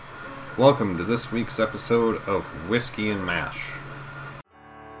Welcome to this week's episode of Whiskey and Mash.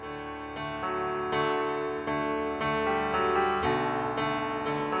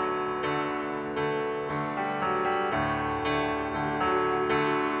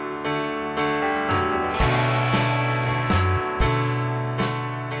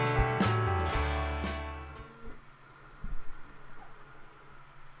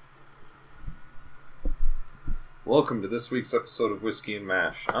 Welcome to this week's episode of Whiskey and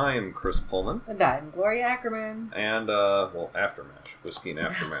Mash. I am Chris Pullman. And I'm Gloria Ackerman. And, After Mash. Whiskey and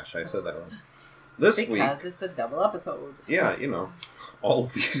After Mash. I said that wrong. This week... Because it's a double episode. Yeah, you know. All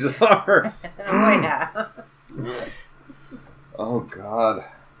of these are. Oh, yeah. Oh, God.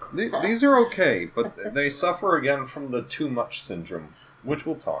 These are okay, but they suffer again from the too much syndrome, which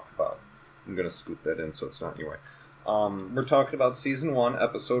we'll talk about. I'm going to scoot that in so it's not in your way. We're talking about Season 1,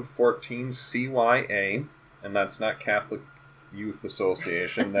 Episode 14, CYA. And that's not Catholic Youth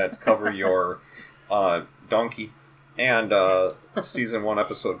Association. That's Cover Your Donkey. And Season 1,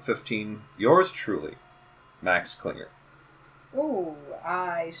 Episode 15, yours truly, Max Klinger. Oh,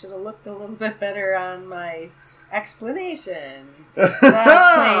 I should have looked a little bit better on my explanation. That's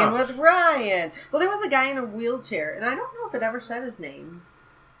playing with Ryan. Well, there was a guy in a wheelchair, and I don't know if it ever said his name.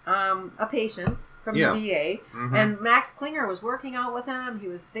 A patient from the VA. Mm-hmm. And Max Klinger was working out with him.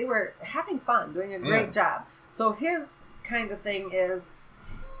 They were having fun, doing a great job. So his kind of thing is,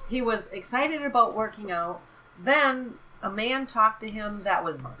 he was excited about working out. Then a man talked to him that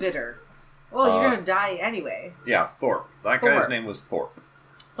was bitter. Well, you're going to die anyway. Yeah, Thorpe. That guy's name was Thorpe.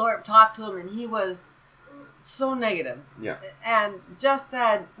 Thorpe talked to him, and he was so negative. Yeah. And just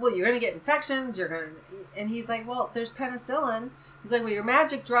said, well, you're going to get infections. And he's like, well, there's penicillin. He's like, well, your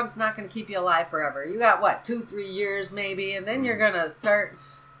magic drug's not going to keep you alive forever. You got, 2-3 years maybe, and then you're going to start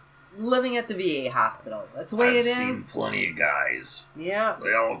living at the VA hospital. That's the way it is. I've seen plenty of guys. Yeah.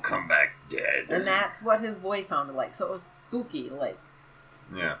 They all come back dead. And that's what his voice sounded like. So it was spooky, like.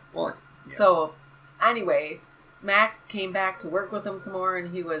 Yeah. Well, yeah. So, anyway, Max came back to work with him some more,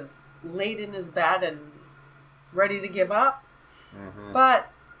 and he was laid in his bed and ready to give up. Mm-hmm. But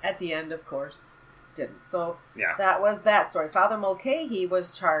at the end, of course, didn't. So that was that story. Father Mulcahy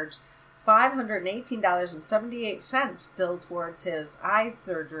was charged $518.78 still towards his eye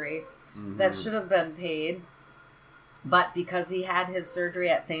surgery that should have been paid. But because he had his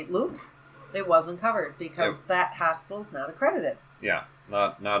surgery at St. Luke's, it wasn't covered because that hospital is not accredited. Yeah,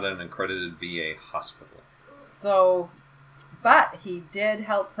 not an accredited VA hospital. So, but he did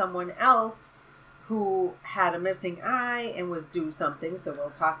help someone else who had a missing eye and was due something, so we'll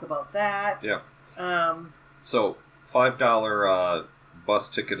talk about that. Yeah. So, $5 bus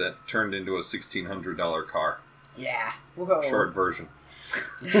ticket that turned into a $1,600 car. Yeah. Whoa. Short version.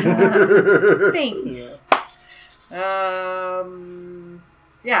 Thank you.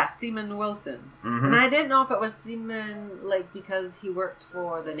 Seaman Wilson. Mm-hmm. And I didn't know if it was Seaman, because he worked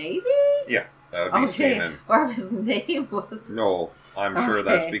for the Navy? Yeah, that would be Seaman. Or if his name was... No, I'm sure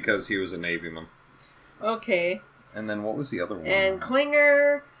that's because he was a Navyman. Okay. And then what was the other one? And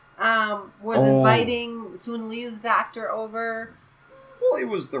Klinger was inviting Soon Lee's doctor over. Well, he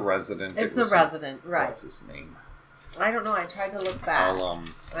was the resident. It's the resident, right. What's his name? I don't know. I tried to look back. I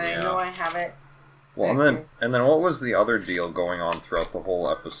know I have it. Well, and then what was the other deal going on throughout the whole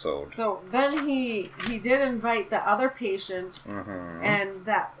episode? So then he did invite the other patient, and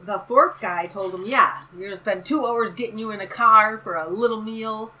the Thorpe guy told him, you're going to spend 2 hours getting you in a car for a little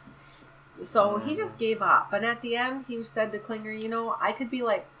meal. So he just gave up. And at the end, he said to Klinger, I could be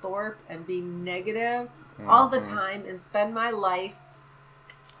like Thorpe and be negative all the time and spend my life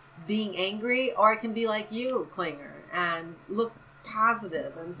being angry, or I can be like you, Klinger, and look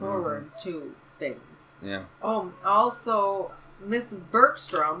positive and forward to things. Yeah. Also, Mrs.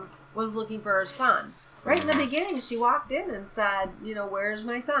 Bergstrom was looking for her son. Right in the beginning, she walked in and said, where's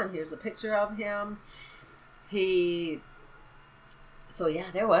my son? Here's a picture of him. So,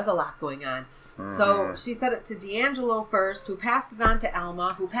 there was a lot going on. Mm-hmm. So, she said it to D'Angelo first, who passed it on to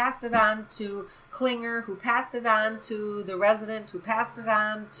Alma, who passed it on to Klinger, who passed it on to the resident, who passed it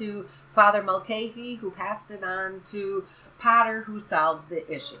on to Father Mulcahy, who passed it on to Potter, who solved the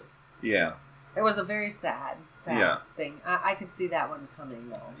issue. Yeah. It was a very sad thing. I could see that one coming,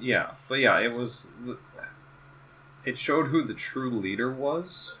 though. Yeah. But, it was... It showed who the true leader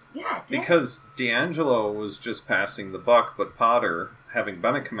was. Yeah, it did. Because D'Angelo was just passing the buck, but Potter, having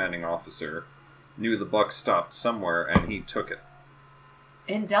been a commanding officer, knew the buck stopped somewhere, and he took it.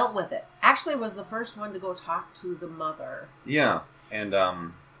 And dealt with it. Actually was the first one to go talk to the mother. Yeah. And,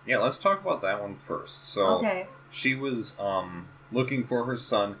 let's talk about that one first. So, she was looking for her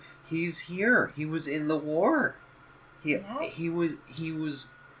son. He's here. He was in the war. He was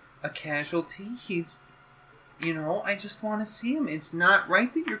a casualty. He's, I just want to see him. It's not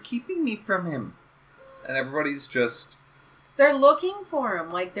right that you're keeping me from him. And everybody's just... They're looking for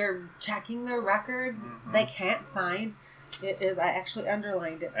him. Like, they're checking their records. Mm-hmm. They can't find... It is... I actually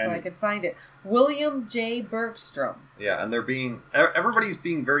underlined it so I could find it. William J. Bergstrom. Yeah, and they're being... Everybody's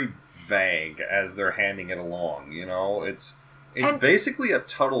being very vague as they're handing it along, It's basically a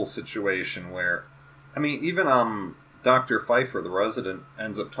Tuttle situation where... I mean, even Dr. Pfeiffer, the resident,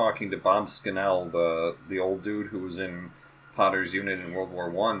 ends up talking to Bob Scannell, the old dude who was in Potter's unit in World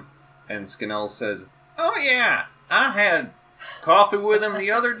War I. And Scannell says, "Oh, yeah, I had coffee with him the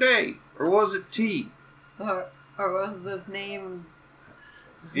other day. Or was it tea?" Or was this name...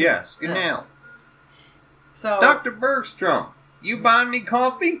 Yeah, Scannell. So, "Dr. Bergstrom, you buying me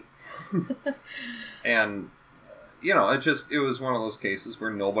coffee?" And, it was one of those cases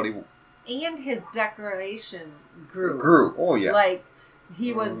where nobody... And his decoration grew. Oh, yeah. Like,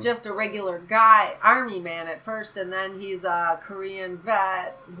 he was just a regular guy, army man at first, and then he's a Korean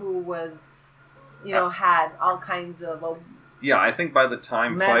vet who was, had all kinds of... yeah, I think by the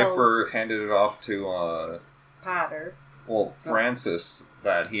time medals. Pfeiffer handed it off to... Potter. Well, Francis,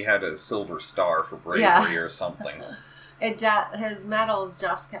 that he had a silver star for bravery or something. His medals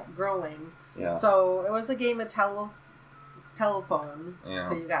just kept growing. Yeah. So it was a game of telephone. Yeah.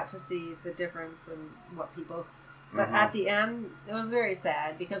 So you got to see the difference in what people... But at the end, it was very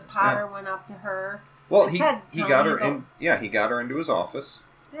sad because Potter went up to her. Well, he got her in. Yeah, he got her into his office.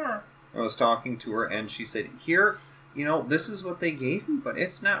 Yeah. I was talking to her, and she said, "Here, this is what they gave me, but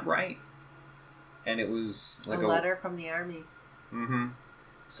it's not right." And it was like a letter from the army. Mm-hmm.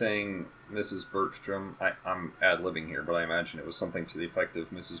 Saying, "Mrs. Bergstrom," I'm ad-libbing here, but I imagine it was something to the effect of,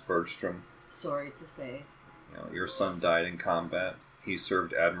 "Mrs. Bergstrom, sorry to say, your son died in combat. He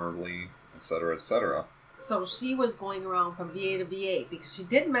served admirably, etc., etc." So she was going around from VA to VA because she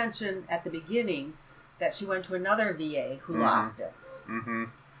did mention at the beginning that she went to another VA who lost it. Mm-hmm.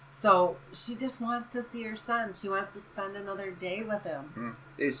 So she just wants to see her son. She wants to spend another day with him.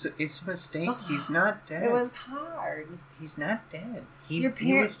 It's a mistake. He's not dead. It was hard. He's not dead. He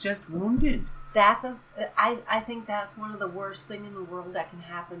was just wounded. I think that's one of the worst things in the world that can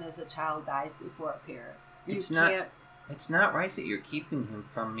happen is a child dies before a parent. It's not right that you're keeping him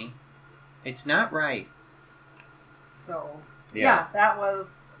from me. It's not right. So that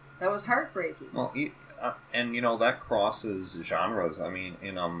was heartbreaking. Well, and that crosses genres. I mean,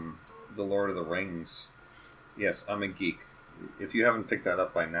 in The Lord of the Rings. Yes, I'm a geek. If you haven't picked that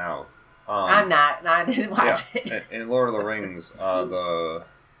up by now, I'm not. No, I didn't watch it. In Lord of the Rings, the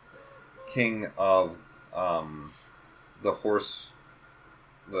king of the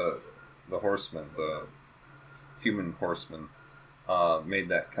horsemen, the human horseman, made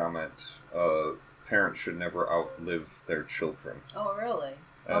that comment. Parents should never outlive their children. Oh, really?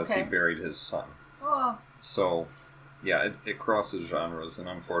 As he buried his son. Oh. So, yeah, it crosses genres, and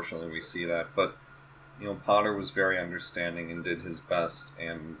unfortunately we see that. But, Potter was very understanding and did his best.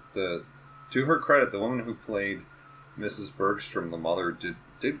 And to her credit, the woman who played Mrs. Bergstrom, the mother,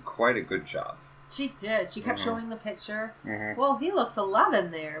 did quite a good job. She did. She kept showing the picture. Mm-hmm. Well, he looks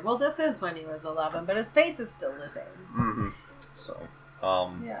 11 there. Well, this is when he was 11, but his face is still the same. Mm-hmm. So,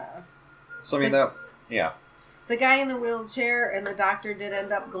 yeah. So, I mean, The guy in the wheelchair and the doctor did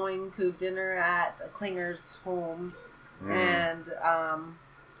end up going to dinner at Klinger's home. And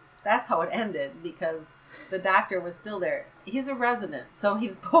that's how it ended because the doctor was still there. He's a resident, so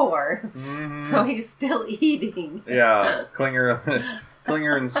he's poor. Mm-hmm. So he's still eating. Yeah, Klinger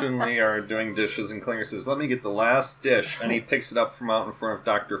and Sunli are doing dishes, and Klinger says, "Let me get the last dish." And he picks it up from out in front of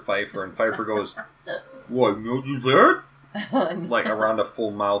Dr. Pfeiffer, and Pfeiffer goes, "What, no dessert?" Like around a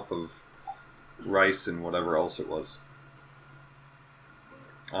full mouth of rice and whatever else it was.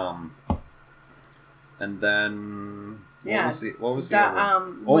 And then what was the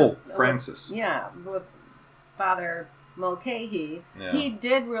other? Francis. With Father Mulcahy. Yeah. He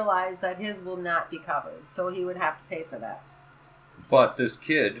did realize that his will not be covered, so he would have to pay for that. But this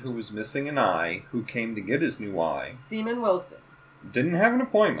kid who was missing an eye, who came to get his new eye, Seaman Wilson, didn't have an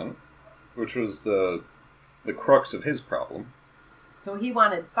appointment, which was the crux of his problem. So he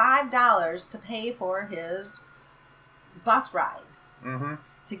wanted $5 to pay for his bus ride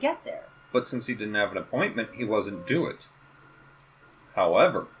to get there. But since he didn't have an appointment, he wasn't due it.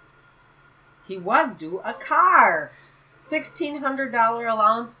 However, he was due a car. $1,600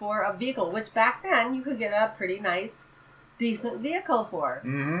 allowance for a vehicle, which back then you could get a pretty nice, decent vehicle for.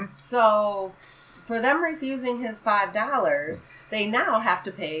 Mm-hmm. So for them refusing his $5, they now have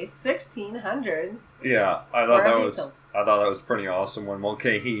to pay $1,600. Yeah, I thought that was pretty awesome when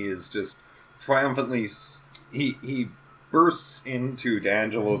Mulcahy is just triumphantly he bursts into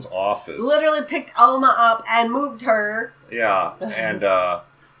D'Angelo's office. Literally picked Alma up and moved her. Yeah, and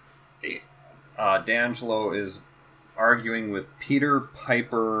D'Angelo is arguing with Peter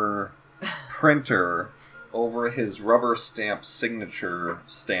Piper Printer over his rubber stamp signature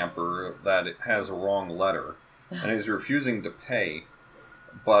stamper that it has a wrong letter, and he's refusing to pay,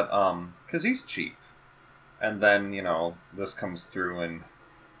 but because he's cheap. And then, this comes through, and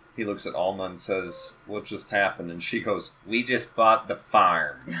he looks at Alma and says, "What just happened?" And she goes, "We just bought the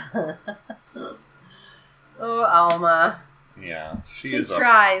farm." Oh, Alma. Yeah, she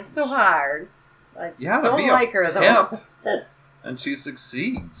tries so hard. Don't like her, though. And she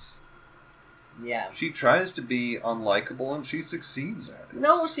succeeds. Yeah. She tries to be unlikable, and she succeeds at it.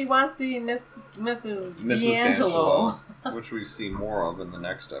 No, she wants to be Mrs. D'Angelo, which we see more of in the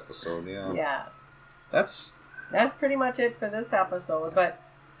next episode, yeah. Yes. That's pretty much it for this episode, but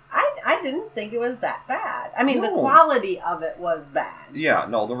I didn't think it was that bad. I mean, the quality of it was bad. Yeah,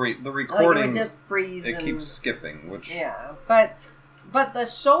 no, the recording... it would just freeze. It keeps skipping, which... Yeah, but the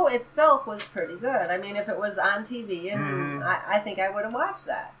show itself was pretty good. I mean, if it was on TV, and I think I would have watched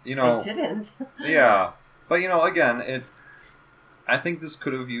that. It didn't. Yeah. But, again, I think this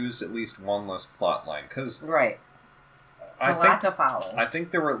could have used at least one less plot line. Cause right. It's a lot to follow. I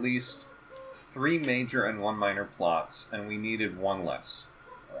think there were at least 3 major and 1 minor plots, and we needed 1 less.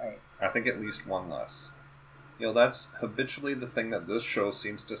 Right. I think at least 1 less. That's habitually the thing that this show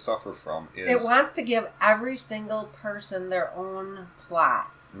seems to suffer from. It wants to give every single person their own plot,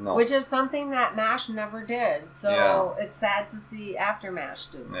 which is something that MASH never did. So it's sad to see after MASH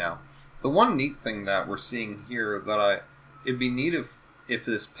do. Yeah. The one neat thing that we're seeing here that it'd be neat if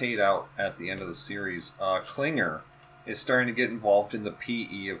this paid out at the end of the series. Klinger is starting to get involved in the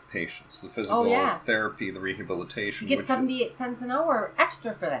PE of patients, the physical therapy, the rehabilitation. You get 78 cents an hour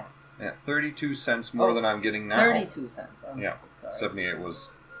extra for that. Yeah, 32 cents more than I'm getting now. 32 cents. Oh, yeah, sorry. 78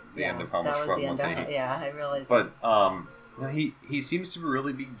 was the end of how much fun one they Yeah, I realized. But he seems to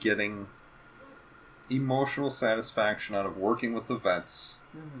really be getting emotional satisfaction out of working with the vets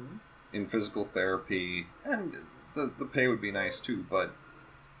in physical therapy, and the pay would be nice too. But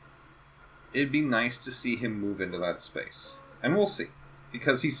it'd be nice to see him move into that space, and we'll see,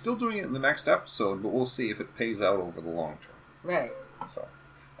 because he's still doing it in the next episode. But we'll see if it pays out over the long term. Right. So.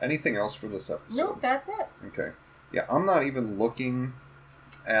 Anything else for this episode? Nope, that's it. Okay. Yeah, I'm not even looking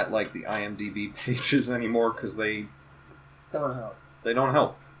at, the IMDb pages anymore, because they... don't help. They don't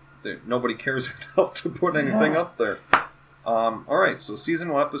help. Nobody cares enough to put anything up there. Alright, so Season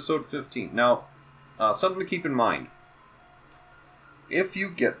 1, Episode 15. Now, something to keep in mind. If you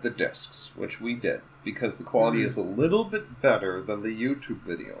get the discs, which we did, because the quality is a little bit better than the YouTube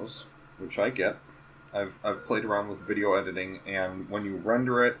videos, which I get... I've played around with video editing, and when you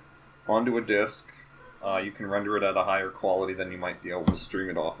render it onto a disc, you can render it at a higher quality than you might be able to stream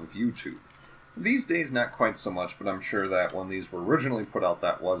it off of YouTube. These days, not quite so much, but I'm sure that when these were originally put out,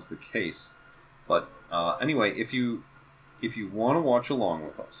 that was the case. But anyway, if you want to watch along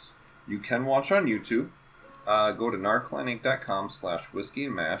with us, you can watch on YouTube. Go to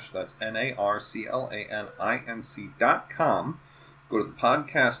narclaninc.com/whiskeyandmash. That's NARCLANINC.com. Go to the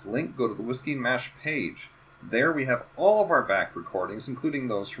podcast link, go to the Whiskey and Mash page. There we have all of our back recordings, including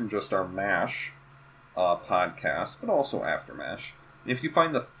those from just our MASH podcast, but also After MASH. And if you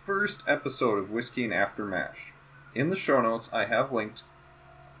find the first episode of Whiskey and After MASH, in the show notes I have linked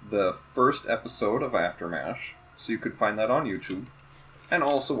the first episode of After MASH, so you could find that on YouTube, and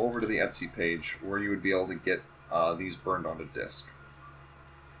also over to the Etsy page, where you would be able to get these burned onto disc.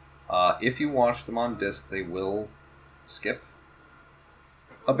 If you watch them on disc, they will skip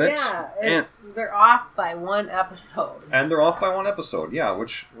a bit. Yeah, they're off by 1 episode. And they're off by 1 episode, yeah,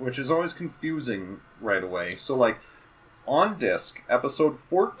 which is always confusing right away. So, on disc, episode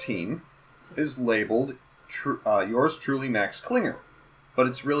 14 is labeled Yours Truly, Max Klinger. But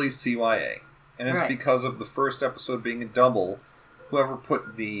it's really CYA. And it's because of the first episode being a double. Whoever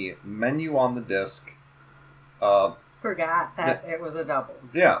put the menu on the disc... forgot that it was a double.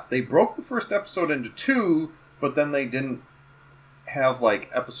 Yeah, they broke the first episode into 2, but then they didn't have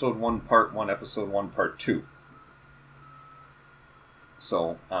episode 1 part 1, episode 1 part 2.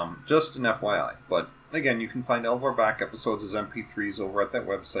 So just an FYI. But again, you can find all of our back episodes as MP3s over at that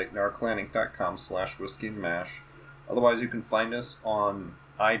website, narclaninc.com/whiskeyandmash. Otherwise, you can find us on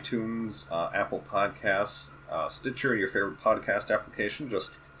iTunes, Apple Podcasts, Stitcher, your favorite podcast application.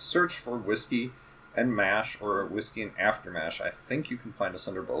 Just search for Whiskey and Mash or Whiskey and After Mash. I think you can find us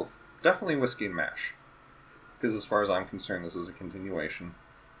under both. Definitely Whiskey and Mash, because as far as I'm concerned, this is a continuation.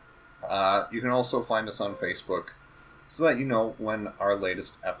 You can also find us on Facebook, so that you know when our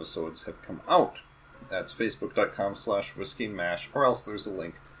latest episodes have come out. That's facebook.com/whiskeyandmash, or else there's a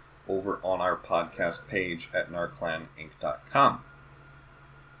link over on our podcast page at narclaninc.com.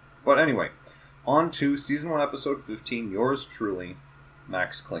 But anyway, on to Season 1, Episode 15, yours truly,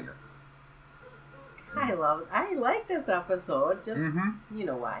 Max Klinger. I like this episode. Just, you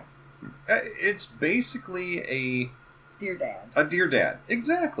know why. It's basically a... Dear Dad. A Dear Dad.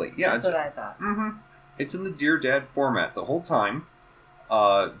 Exactly. Yeah, That's what I thought. It's in the Dear Dad format the whole time.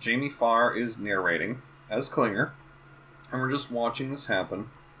 Jamie Farr is narrating as Klinger, and we're just watching this happen.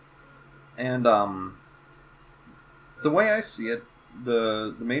 And the way I see it,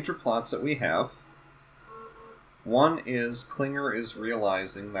 the major plots that we have, one is Klinger is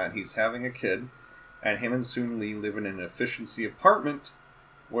realizing that he's having a kid, and him and Soon Lee live in an efficiency apartment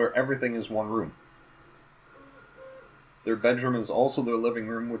where everything is one room. Their bedroom is also their living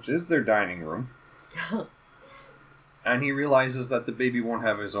room, which is their dining room. And he realizes that the baby won't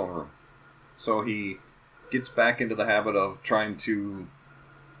have his own room. So he gets back into the habit of trying to,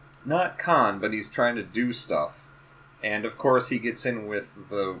 not con, but he's trying to do stuff. And of course he gets in with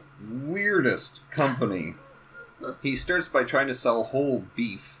the weirdest company. He starts by trying to sell whole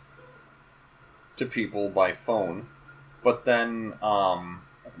beef to people by phone. But then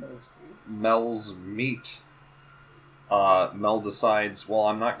Mel's meat. Mel decides, well,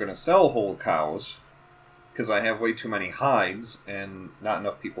 I'm not going to sell whole cows because I have way too many hides and not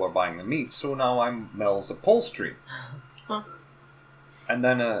enough people are buying the meat, so now I'm Mel's Upholstery. And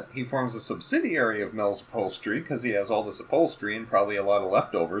then he forms a subsidiary of Mel's Upholstery because he has all this upholstery and probably a lot of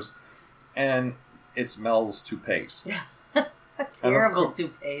leftovers, and it's Mel's Toupees. Terrible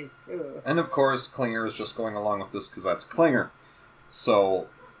toupees, too. And of course, Klinger is just going along with this because that's Klinger. So,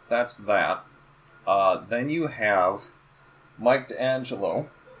 that's that. Then you have Mike D'Angelo,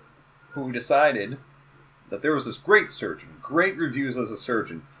 who decided that there was this great surgeon, great reviews as a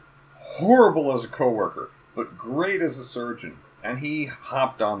surgeon, horrible as a coworker, but great as a surgeon. And he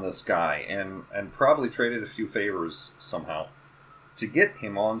hopped on this guy and probably traded a few favors somehow to get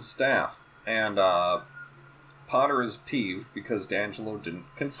him on staff. And Potter is peeved because D'Angelo didn't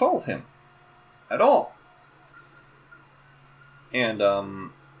consult him at all. And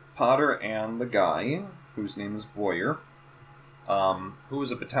Potter and the guy, whose name is Boyer, who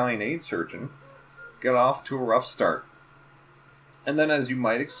is a battalion aid surgeon, get off to a rough start. And then, as you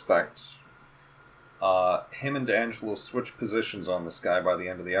might expect, him and D'Angelo switch positions on this guy by the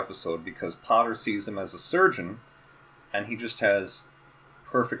end of the episode because Potter sees him as a surgeon, and he just has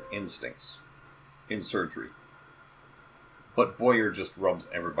perfect instincts in surgery. But Boyer just rubs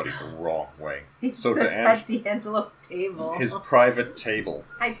everybody the wrong way. He sits at D'Angelo's table. His private table.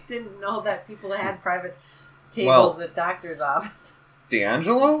 I didn't know that people had private tables at doctor's office.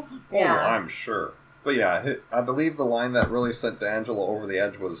 D'Angelo? Yeah. Oh, I'm sure. But yeah, I believe the line that really sent D'Angelo over the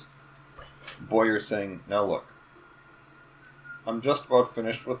edge was Boyer saying, "Now look, I'm just about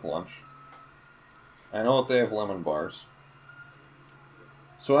finished with lunch. I know that they have lemon bars.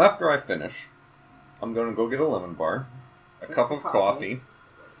 So after I finish, I'm going to go get a lemon bar, a cup of coffee,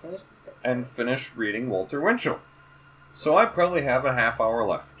 and finish reading Walter Winchell. So I probably have a half hour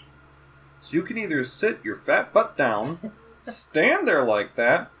left. So you can either sit your fat butt down, stand there like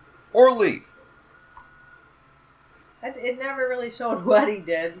that, or leave." It never really showed what he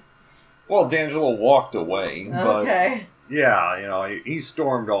did. Well, D'Angelo walked away, but okay. Yeah, he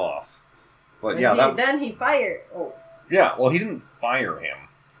stormed off. But then he fired. Oh. Yeah, well, he didn't fire him.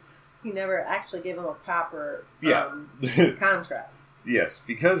 He never actually gave him a proper contract. Yes,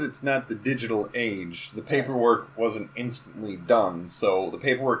 because it's not the digital age, the paperwork wasn't instantly done. So the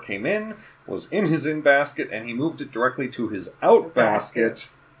paperwork came in, was in his in basket, and he moved it directly to his out basket.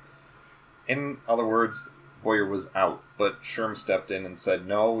 In other words, Boyer was out, but Sherm stepped in and said,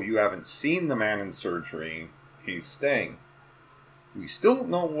 "No, you haven't seen the man in surgery. He's staying." We still don't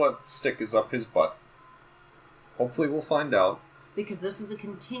know what stick is up his butt. Hopefully we'll find out. Because this is a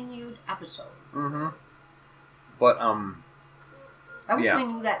continued episode. Mm-hmm. But, I wish we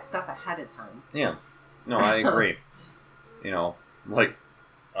knew that stuff ahead of time. Yeah. No, I agree. Like,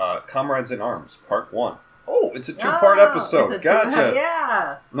 Comrades in Arms, Part 1. Oh, it's a two-part episode. Gotcha.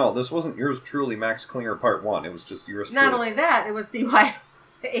 Yeah. No, this wasn't Yours Truly, Max Klinger, Part 1. It was just Yours Truly. Not only that, it was CYA.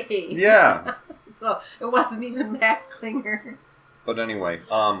 Yeah. So, it wasn't even Max Klinger. But anyway,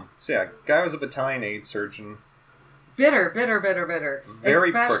 guy was a battalion aid surgeon. Bitter. Very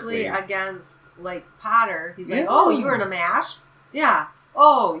Especially prickly. Against, Potter. He's like, "Oh, you were in a MASH? Yeah.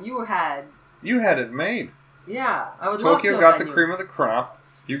 Oh, you had it made. Yeah. I would love to Tokyo have got the been cream of the crop.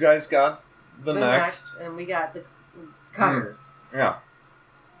 You guys got the next. And we got the cutters. Yeah.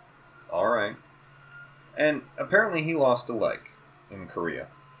 Alright. And apparently he lost a leg in Korea.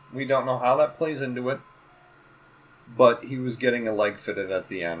 We don't know how that plays into it, but he was getting a leg fitted at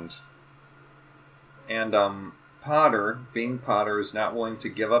the end. And Potter, being Potter, is not willing to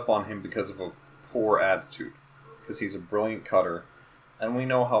give up on him because of a poor attitude, because he's a brilliant cutter. And we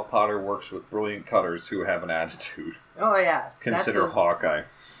know how Potter works with brilliant cutters who have an attitude. Oh, yes. Consider Hawkeye.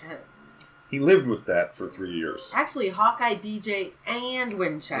 He lived with that for 3 years. Actually, Hawkeye, BJ, and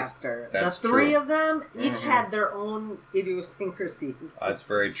Winchester. That's the three true. of them each had their own idiosyncrasies. That's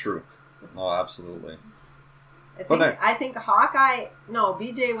very true. Oh, absolutely. I think Hawkeye... No,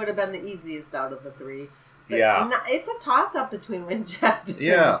 BJ would have been the easiest out of the three. But yeah. It's a toss-up between Winchester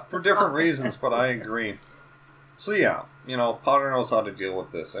Yeah, for different reasons, but I agree. So yeah, Potter knows how to deal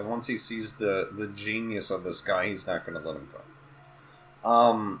with this, and once he sees the genius of this guy, he's not going to let him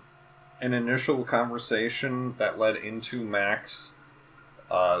go. An initial conversation that led into Max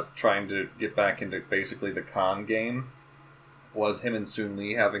trying to get back into basically the con game was him and Soon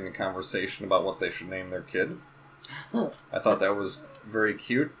Lee having a conversation about what they should name their kid. I thought that was very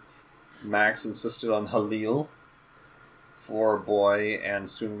cute. Max insisted on Halil for a boy, and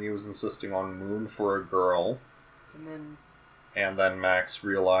Soon Lee was insisting on Moon for a girl. And then Max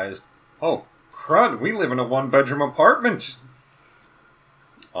realized, oh, crud, we live in a one-bedroom apartment!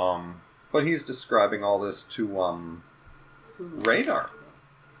 But he's describing all this to, Radar.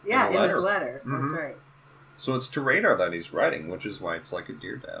 Yeah, in his letter. Mm-hmm. That's right. So it's to Radar that he's writing, which is why it's like a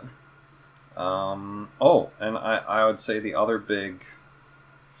Dear Dad. And I would say the other big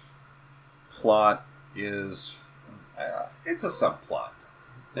plot is... it's a subplot.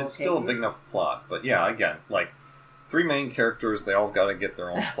 It's still a big enough plot. But yeah, again, like, 3 main characters, they all got to get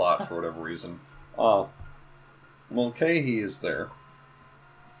their own plot for whatever reason. Mulcahy is there.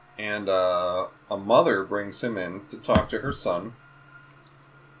 And a mother brings him in to talk to her son,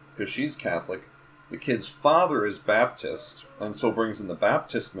 because she's Catholic. The kid's father is Baptist, and so brings in the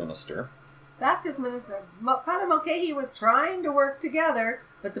Baptist minister. Father Mulcahy was trying to work together,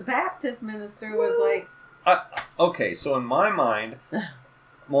 but the Baptist minister was like... Okay, so in my mind,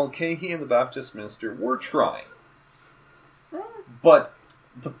 Mulcahy and the Baptist minister were trying. But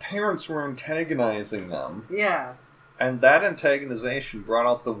the parents were antagonizing them. Yes. And that antagonization brought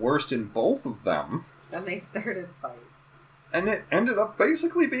out the worst in both of them. And they started fighting. And it ended up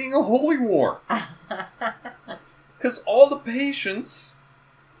basically being a holy war. Because all the patients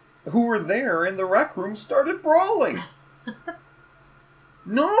who were there in the rec room started brawling.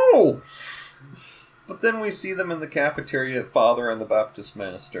 No! But then we see them in the cafeteria, Father and the Baptist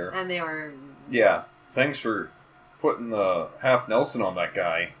minister. And they were... Yeah, thanks for putting the half Nelson on that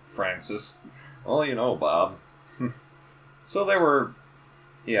guy, Francis. Well, Bob. So they were...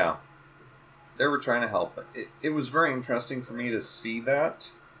 Yeah. They were trying to help. It was very interesting for me to see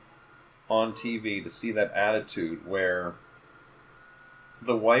that on TV, to see that attitude where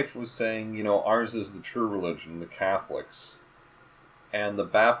the wife was saying, ours is the true religion, the Catholics. And the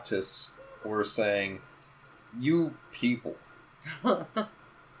Baptists were saying, you people,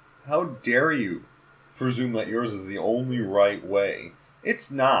 how dare you presume that yours is the only right way?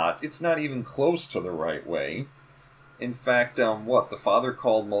 It's not. It's not even close to the right way. In fact, the father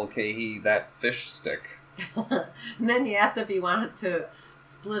called Mulcahy that fish stick. And then he asked if he wanted to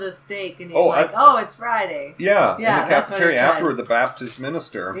split a steak, and he's it's Friday. Yeah, in the cafeteria afterward, the Baptist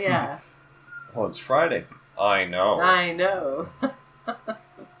minister. Yeah. Well, it's Friday. I know. I know.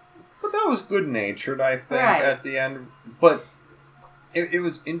 But that was good-natured, I think, at the end. But it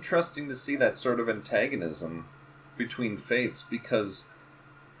was interesting to see that sort of antagonism between faiths, because...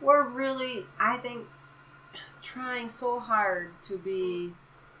 We're really, I think, trying so hard to be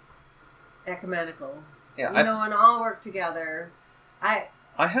ecumenical. Yeah, and all work together. I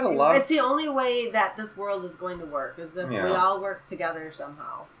had a lot It's the only way that this world is going to work, is if we all work together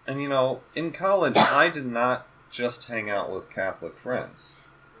somehow. And, in college, I did not just hang out with Catholic friends.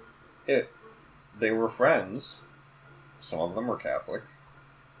 They were friends. Some of them were Catholic.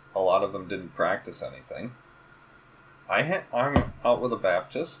 A lot of them didn't practice anything. I'm out with a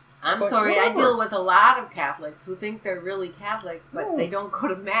Baptist. I'm sorry, I deal with a lot of Catholics who think they're really Catholic, but they don't go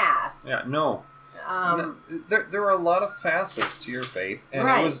to Mass. Yeah, no. There are a lot of facets to your faith, and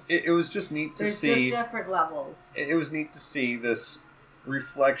it was just neat to see. There's just different levels. It was neat to see this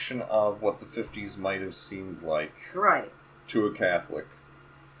reflection of what the 50s might have seemed like to a Catholic.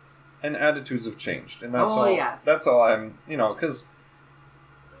 And attitudes have changed, and that's all. Yes. That's all I'm, because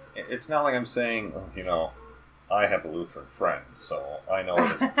it's not like I'm saying, I have a Lutheran friend, so I know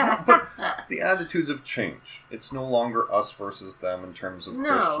this. But the attitudes have changed. It's no longer us versus them in terms of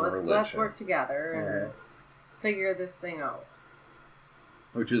Christian religion. Let's work together and figure this thing out.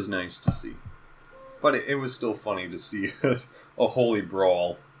 Which is nice to see. But it was still funny to see a holy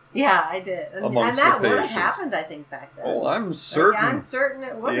brawl Yeah, I did. And Amongst that the would have patients. happened, I think, back then. Oh, I'm certain. I'm certain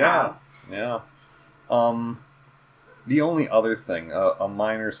it would Yeah, have. yeah. The only other thing, a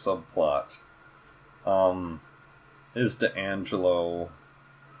minor subplot, is D'Angelo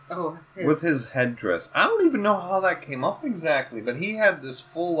Oh, with his headdress. I don't even know how that came up exactly, but he had this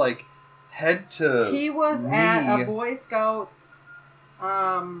full, like, head to he was knee. at a Boy Scouts,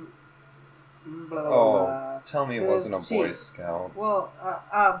 blah, blah, Oh, blah. tell me it It wasn't was a Boy cheap. Scout. Well,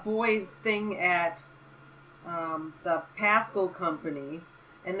 a boys thing at the Pascal Company,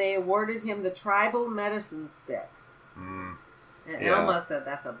 and they awarded him the tribal medicine stick. Mm, And Yeah. Elma said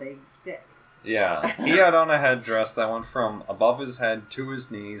that's a big stick. yeah, he had on a headdress that went from above his head to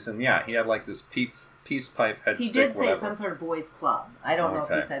his knees, and yeah, he had like this peace pipe head He stick, did say whatever. some sort of boys club. I don't know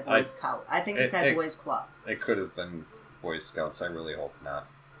if Okay. he said boys scout. I think he it- said it- boys club. It could have been Boy Scouts. I really hope not.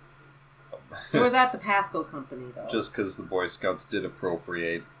 It was at the Pascal Company, though. Just because the Boy Scouts did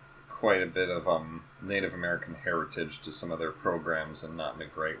appropriate quite a bit of Native American heritage to some of their programs, and not in a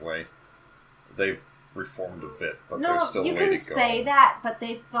great way. They've reformed a bit, but no, there's still you a way can to go. say that, but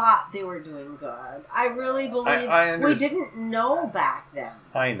they thought they were doing good. I really believe I we underst- didn't know back then.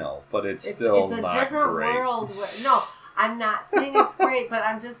 I know, but it's still it's a not different great. world. No, I'm not saying it's great, but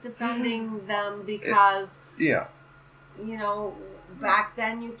I'm just defending them because Yeah, you know back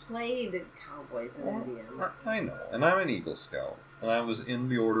then you played cowboys and Indians. I know, and I'm an Eagle Scout, and I was in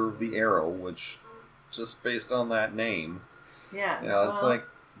the Order of the Arrow, which, just based on that name, Yeah, you know, it's well, like,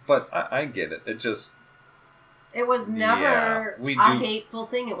 but I get it. It just, it was never Yeah, we a do- hateful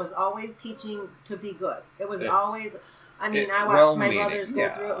thing. It was always teaching to be good. It was It- always. I mean, I watched my well-meaning, brothers go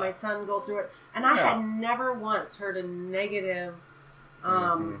yeah. through it, my son go through it, and I Yeah. had never once heard a negative.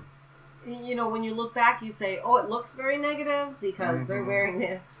 Mhm. You know, when you look back, you say, "Oh, it looks very negative because they're Mhm. wearing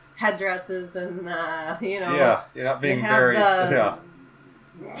the headdresses and you know, yeah, you're not they being have very, the- yeah.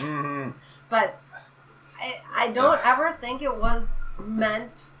 Hmm. But I don't ever think it was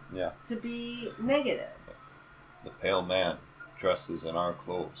meant Yeah. to be negative. The pale man dresses in our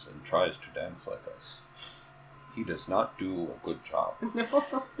clothes and tries to dance like us. He does not do a good job.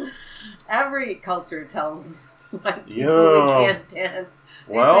 No, every culture tells white people Yeah. we can't dance.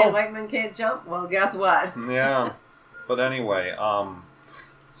 They say Well, white men can't jump. Well, guess what? yeah. But anyway,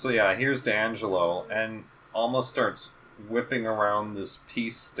 so yeah, here's D'Angelo, and Alma starts whipping around this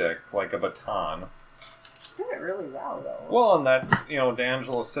peace stick like a baton. She did it really well, though. Well, and that's,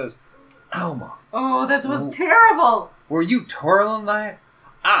 D'Angelo says, Alma, Oh, this was Ooh. terrible. were you twirling that?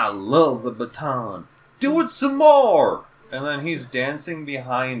 I love the baton. Do it some more. And then he's dancing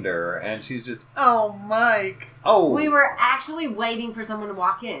behind her, and she's just, oh, Mike. Oh. We were actually waiting for someone to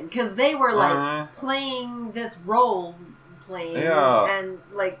walk in because they were like Uh-huh. playing this role playing, Yeah. and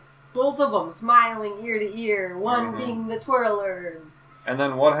like both of them smiling ear to ear, one Mhm. being the twirler. And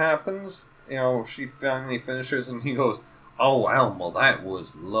then what happens? She finally finishes, and he goes, oh, Alma, that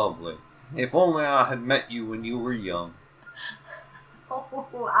was lovely. If only I had met you when you were young.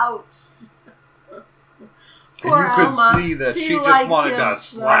 Oh, ouch! And Poor you could Alma. see that she just likes wanted him to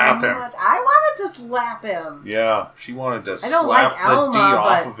so slap him. much. I wanted to slap him. Yeah, she wanted to I don't slap like the Alma, D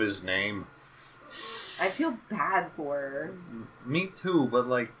off but- of his name. I feel bad for her. Me too, but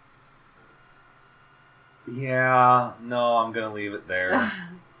like... Yeah, no, I'm gonna leave it there.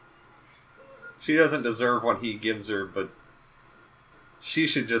 She doesn't deserve what he gives her, but she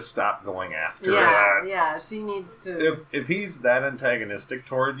should just stop going after that. Yeah, she needs to. If he's that antagonistic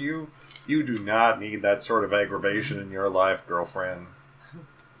toward you, you do not need that sort of aggravation in your life, girlfriend.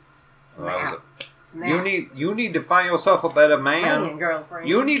 Well, that was Snap. it. Snap. You need to find yourself a better Man, man. girlfriend.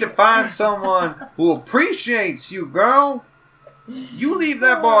 You need to find someone who appreciates you, girl. You leave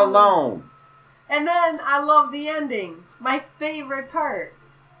that boy alone. And then I love the ending. My favorite part.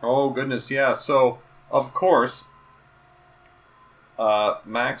 Oh goodness, yeah. So of course,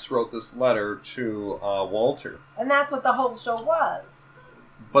 Max wrote this letter to Walter, And that's what the whole show was.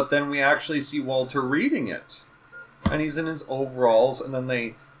 but then we actually see Walter reading it, and he's in his overalls, and then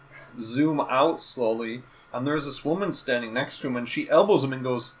they zoom out slowly, and there's this woman standing next to him, and she elbows him and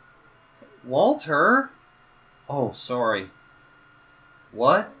goes, "Walter, oh sorry,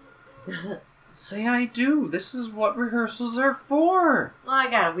 what?" Say I do. This is what rehearsals are for. Well,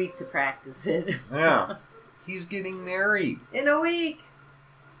 I got a week to practice it. Yeah. He's getting married. In a week.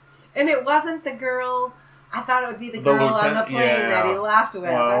 And it wasn't the girl. I thought it would be the The girl on the lieutenant- plane that he yeah. left with.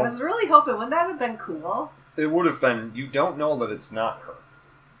 I Well- was really hoping. Wouldn't that have been cool? It would have been. You don't know that it's not her.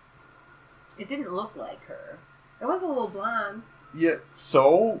 It didn't look like her. It was a little blonde. Yeah.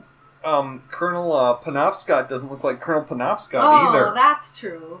 So, Colonel Penobscot doesn't look like Colonel Penobscot Oh, either. that's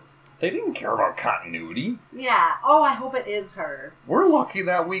true. They didn't care about continuity. Yeah. Oh, I hope it is her. We're lucky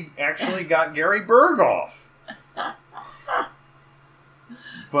that we actually got Gary Berghoff. But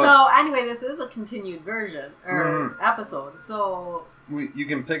so, anyway, this is a continued version, or episode, so... You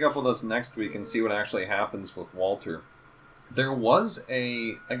can pick up with us next week and see what actually happens with Walter. There was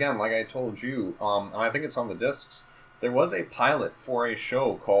again, like I told you, and I think it's on the discs, there was a pilot for a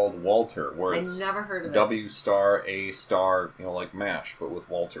show called Walter, where it's never heard of W star, A star, like MASH, but with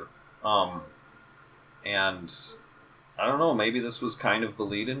Walter. And I don't know, maybe this was kind of the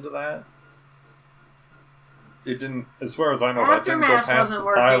lead into that. It didn't, as far as I know, that didn't go past the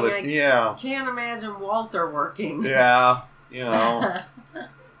pilot. I can't imagine Walter working. Yeah,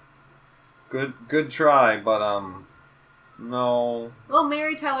 good try, but no. Well,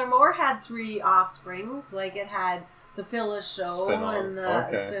 Mary Tyler Moore had 3 offsprings. Like, it had the Phyllis Show and the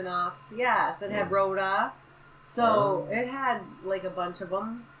spin-offs. Yes, it had Rhoda. So it had like a bunch of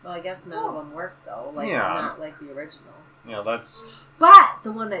them. Well, I guess none of them worked though. Like not like the original. Yeah, that's. But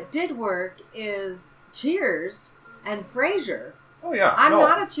the one that did work is Cheers and Frasier. Oh yeah, I'm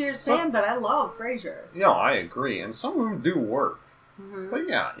not a Cheers fan, but I love Frasier. Yeah, I agree, and some of them do work. Mm-hmm. But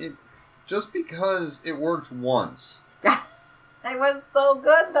yeah, just because it worked once, it was so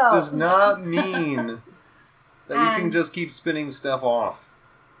good though. Does not mean that you can just keep spinning stuff off.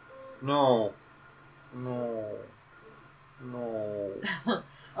 No.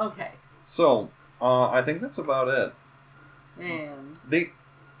 Okay. So, I think that's about it. And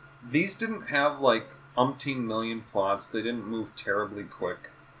these didn't have like umpteen million plots. They didn't move terribly quick.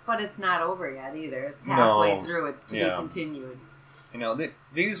 But it's not over yet either. It's halfway through. It's to be continued.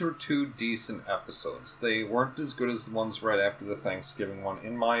 These were 2 decent episodes. They weren't as good as the ones right after the Thanksgiving one,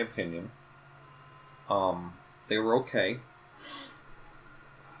 in my opinion. They were okay.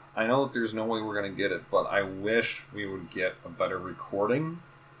 I know that there's no way we're going to get it, but I wish we would get a better recording,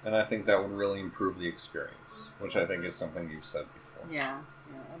 and I think that would really improve the experience, which I think is something you've said before. Yeah.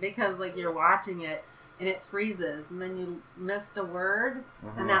 Because, like, you're watching it, and it freezes, and then you missed a word,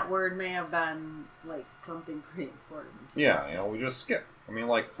 and that word may have been, like, something pretty important. Yeah, we just skip. I mean,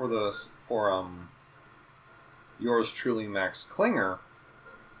 like, for yours truly, Max Klinger,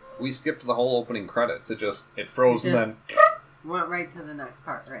 we skipped the whole opening credits. It froze and then... Went right to the next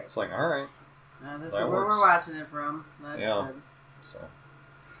part, right? It's like, all right. This is where we're watching it from. That's good. So.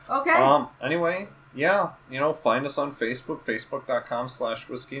 Okay. Anyway, find us on Facebook,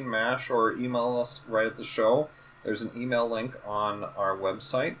 facebook.com/whiskeyandmash, or email us right at the show. There's an email link on our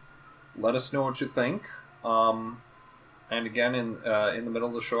website. Let us know what you think. And again, in the middle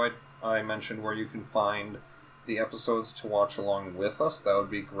of the show, I mentioned where you can find the episodes to watch along with us. That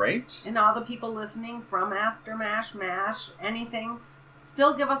would be great. And all the people listening from After MASH, anything,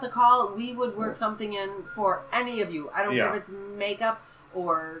 still give us a call. We would work something in for any of you. I don't care if it's makeup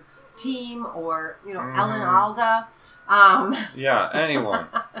or team or, Ellen Alda. Anyone.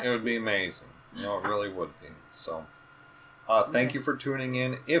 It would be amazing. It really would be. So, thank you for tuning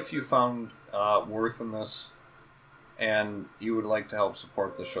in. If you found worth in this and you would like to help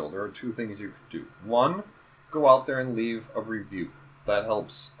support the show, there are 2 things you could do. 1, go out there and leave a review. That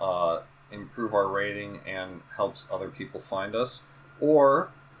helps improve our rating and helps other people find us. Or,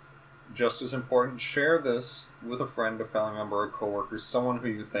 just as important, share this with a friend, a family member, a coworker, someone who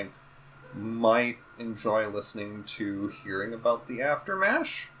you think might enjoy listening to hearing about the After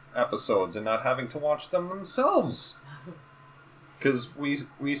MASH episodes and not having to watch them themselves. Because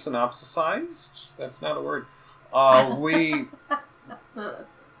we synopsisized? That's not a word.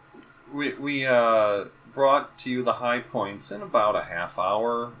 We brought to you the high points in about a half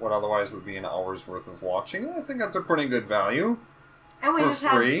hour, what otherwise would be an hour's worth of watching. I think that's a pretty good value. And we just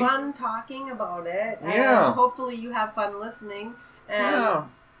had fun talking about it. And hopefully you have fun listening. And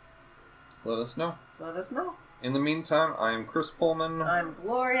let us know. In the meantime, I am Chris Pullman. I'm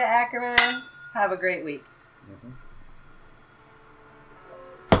Gloria Ackerman. Have a great week.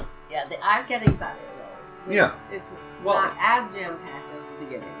 Yeah, they are getting better, though. It's not as jam-packed as the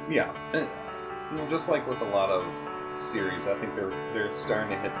beginning. Yeah. And, just like with a lot of series, I think they're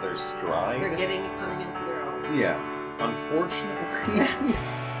starting to hit their stride. They're coming into their own. Yeah. Unfortunately,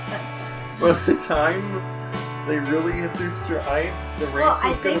 by the time they really hit their stride, the race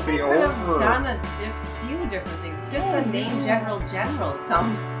is going to be over. I think they could have done a few different things. Just the name General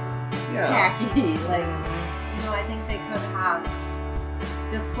sounds tacky. Like, I think they could have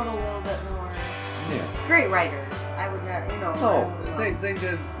just put a little bit more. Yeah. Great writers. I would never, they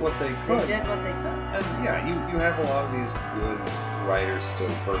did what they could. They did what they could. And you have a lot of these good writers still.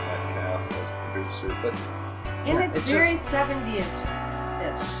 Burt Metcalf as a producer, but and it's very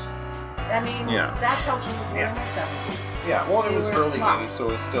 70s-ish. I mean, Yeah. that's how she was born Yeah. in the 70s. Yeah, well, it They was were early fluff. 80s, so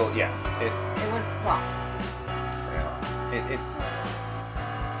it was still, yeah. It was fluff. It's,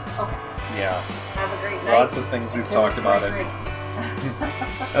 Okay. yeah. Have a great night. Lots of things we've talked about it. Bye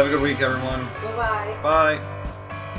Have a good week, everyone. bye. Bye.